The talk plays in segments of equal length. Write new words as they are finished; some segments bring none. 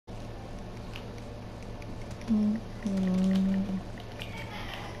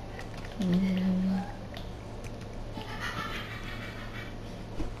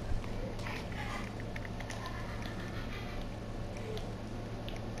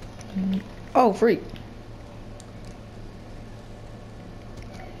Oh, freak.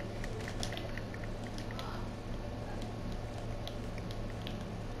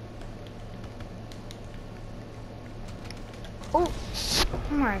 Oh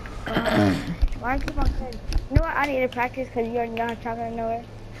my god. Why do you keep on saying? You know what? I need to practice because you already know how to talk out of nowhere.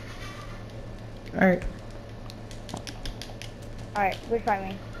 Alright. Alright, which fight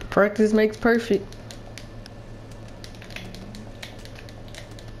me? Practice makes perfect.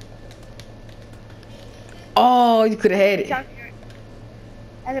 Oh, you could have had it. I'm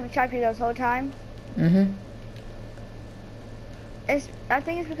gonna try to this whole time. Mm-hmm. I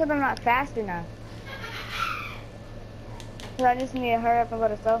think it's because I'm not fast enough. So I just need to hurry up and go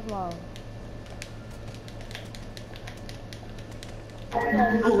to stealth mode.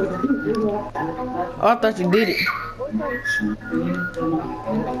 Oh, I thought you did it. Hey,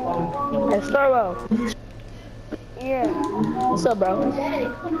 Starbo. Yeah. What's up, bro?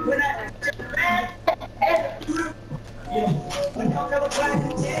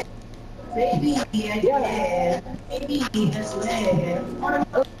 Baby, yeah. Baby, that's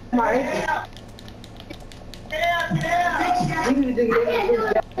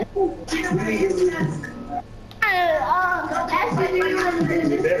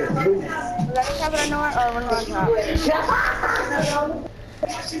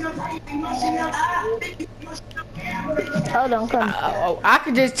Hold on, come. I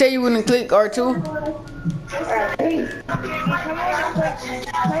could just tell you when to click R2.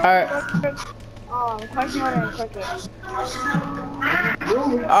 Alright. Question order and click it.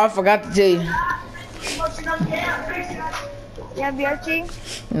 Oh, I forgot to tell you. You have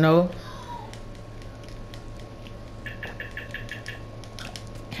BRT? No.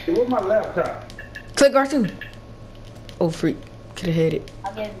 Where's my laptop? Click R2. Oh, freak. Could have had it.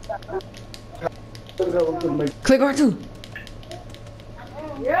 Click R2.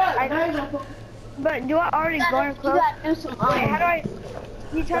 But do I already go in close? Wait, how do I?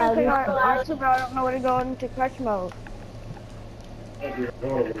 You try to click R2, but I don't know where to go into clutch mode.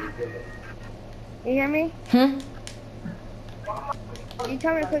 You hear me? Hmm? You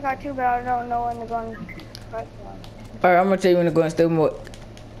tell me to click R2, but I don't know when to go into clutch mode. Alright, I'm gonna tell you when to go in stealth mode.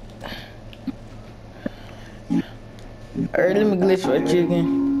 Alright, let me glitch right here again.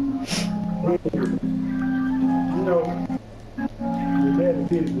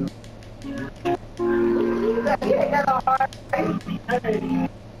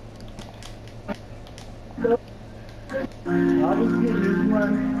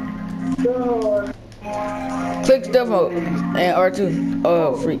 Click stealth mode and R2.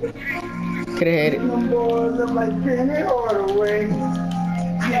 Oh, freak. Could have had it.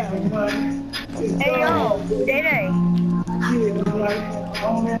 Hey yo, Day Day.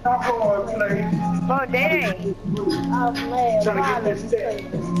 Oh, Day Day.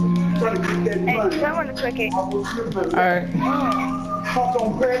 Hey, someone to click it. Alright.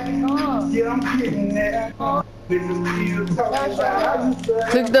 Yeah, I'm getting that.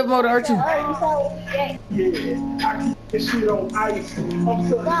 Click stealth mode R2. Yeah, I keep this shit on ice. I'm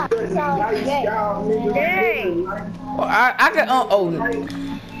such a ice y'all nigga. Hey. Oh, I can oh.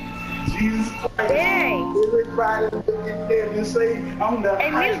 Jesus Christ. Hey. Everybody look at that and say, I'm the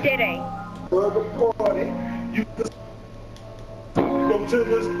Hey, mute Day Day. for the party. You just go to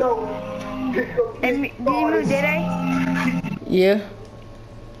the store, pick up Hey, do you mute Day Day? Yeah.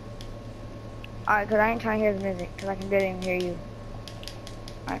 Alright, cause I ain't trying to hear the music, cause I can barely even hear you.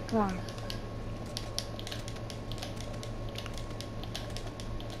 Alright, come on.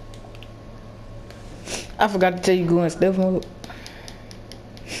 I forgot to tell you go in stealth mode.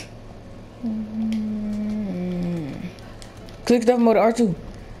 Click stealth mode R2.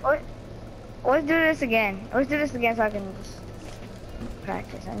 Let's do this again. Let's do this again so I can just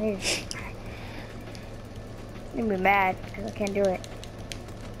practice. I need to practice. I'm gonna be mad because I can't do it.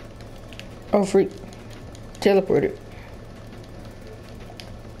 Oh, freak. Teleported.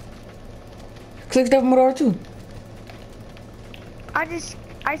 Click stealth mode R2.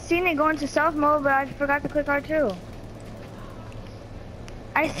 I seen it go into stealth mode, but I forgot to click R2.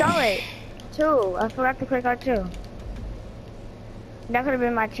 I saw it too. I forgot to click R2. That could have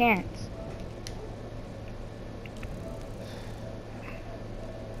been my chance.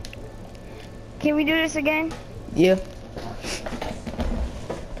 Can we do this again? Yeah.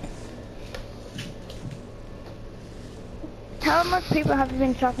 How much people have you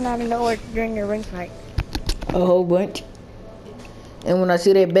been talking out of nowhere during your ring fight? A whole bunch. And when I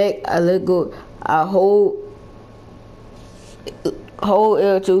see that back, I let go. I hold hold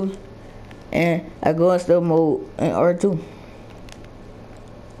L2, and I go in stealth mode in R2.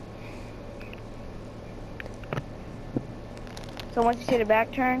 So once you see the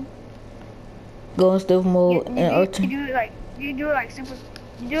back turn, Go in stealth mode in R2. you do it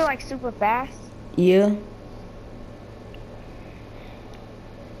like super fast. Yeah.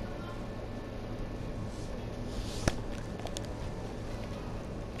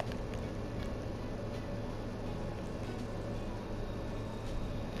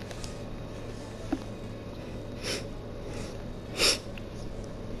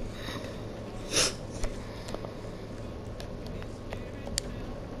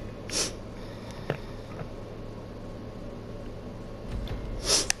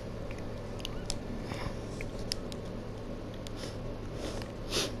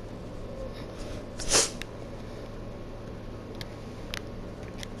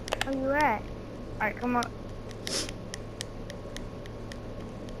 Where you at? Alright, come on.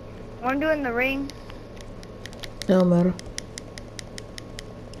 I'm doing the ring. Don't matter.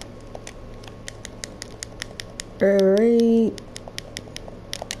 Alright.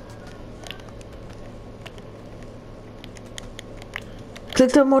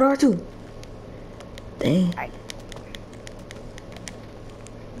 Click the mode R2. Dang. I'm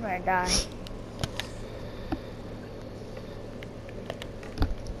gonna die.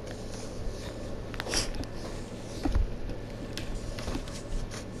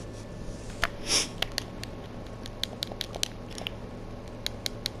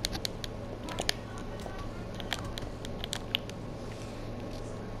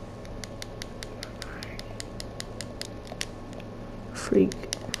 Freak.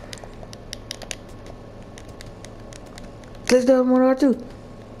 Click the mode R2.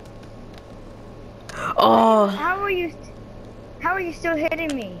 Oh. How are you still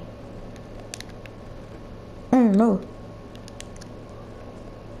hitting me? I don't know.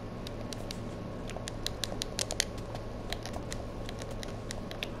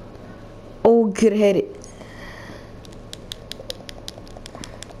 Oh, could have had it.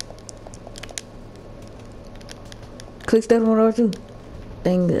 Click that one R2.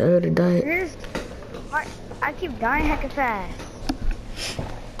 Dang, I already died. I keep dying hecka fast.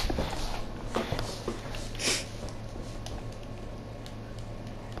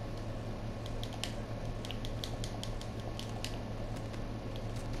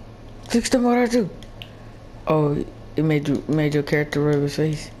 Click the mode R2. Oh, it made your character rub his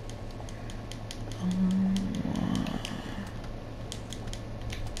face.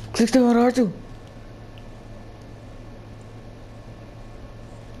 Click the mode R2.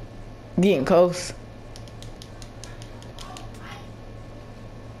 Getting close.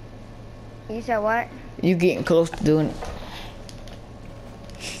 You said what? You getting close to doing it.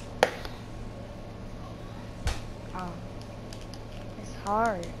 Oh. It's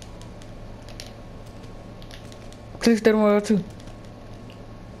hard. Click that one too.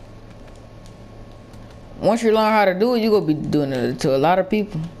 Once you learn how to do it, you're gonna be doing it to a lot of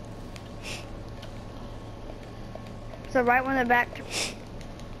people. So right when the back,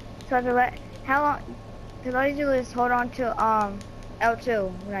 so I have to let, how long, because all you do is hold on to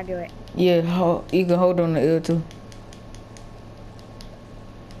L2 when I do it. Yeah, you can hold on to L2.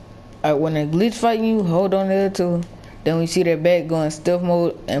 When a glitch fighting you, hold on to L2. Then we see that back going stealth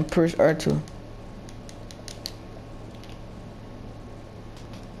mode and push R2.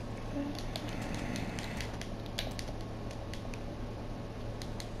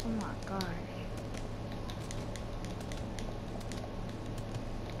 Oh my gosh.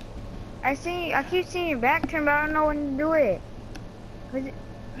 I keep seeing your back turn, but I don't know when to do it. Cause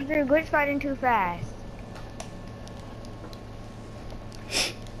you're glitch fighting too fast.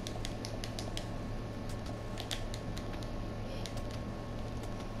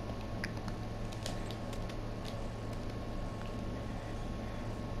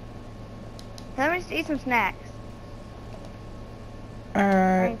 Let me just eat some snacks. I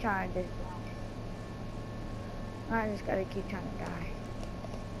Alright. ain't trying to just die. I just gotta keep trying to die.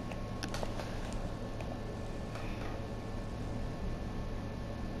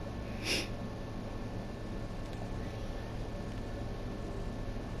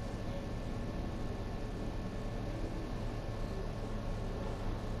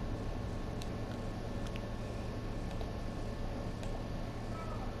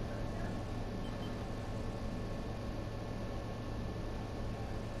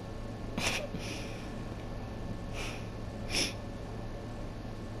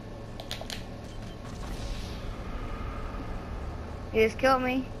 You just killed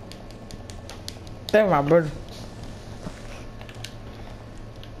me. That's my brother.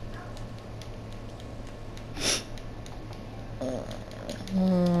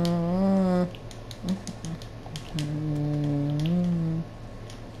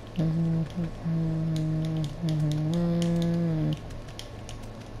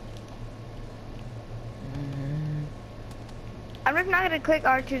 I'm just not gonna click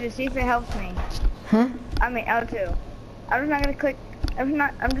R2 to see if it helps me. Huh? I mean L2. I'm just not gonna click. I'm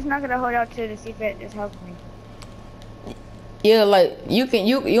just not gonna hold L2 to see if it just helps me. Yeah, like you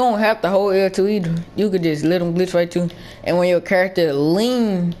don't have to hold L2 either. You could just let them glitch right through. And when your character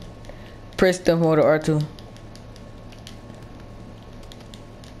lean, press stuff mode or R2.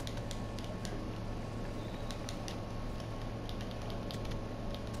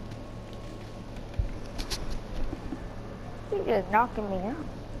 You're just knocking me out.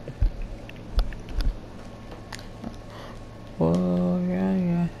 Oh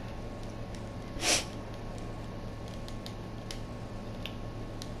yeah.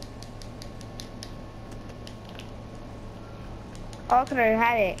 Oh, I could have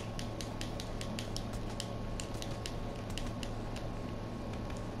had it.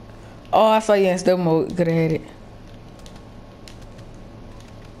 Oh, I saw you in stuff mode. Could have had it.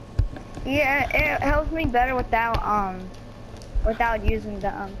 Yeah, it helps me better without using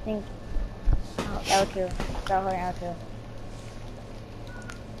the thing. L2. Without holding L2.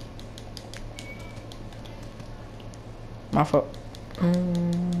 My fault.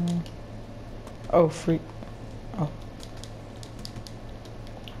 Oh, freak. Oh.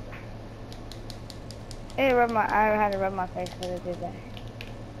 I had to rub my face because I did that.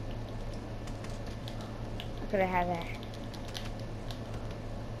 I could have had that.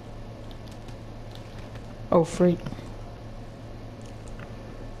 Oh, freak.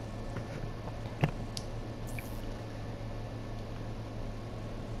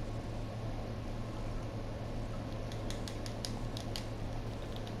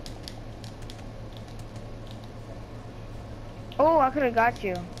 Oh, I could have got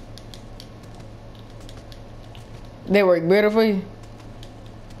you. They work better for you?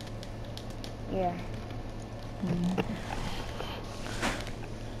 Yeah.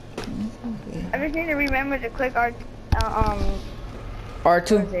 I just need to remember to click R. What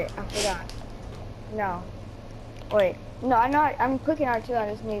is R2. it? I forgot. No. Wait. No, I'm clicking R2.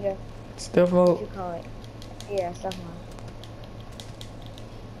 I just need to. Stuff What mode. you call it? Yeah, stuff mode.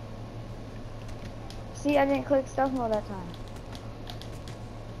 See, I didn't click stuff mode that time.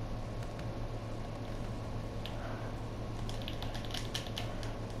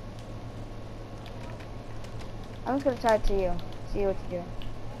 I'm just gonna try it to you. See what you do.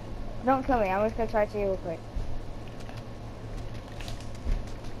 Don't kill me. I'm just gonna try it to you real quick.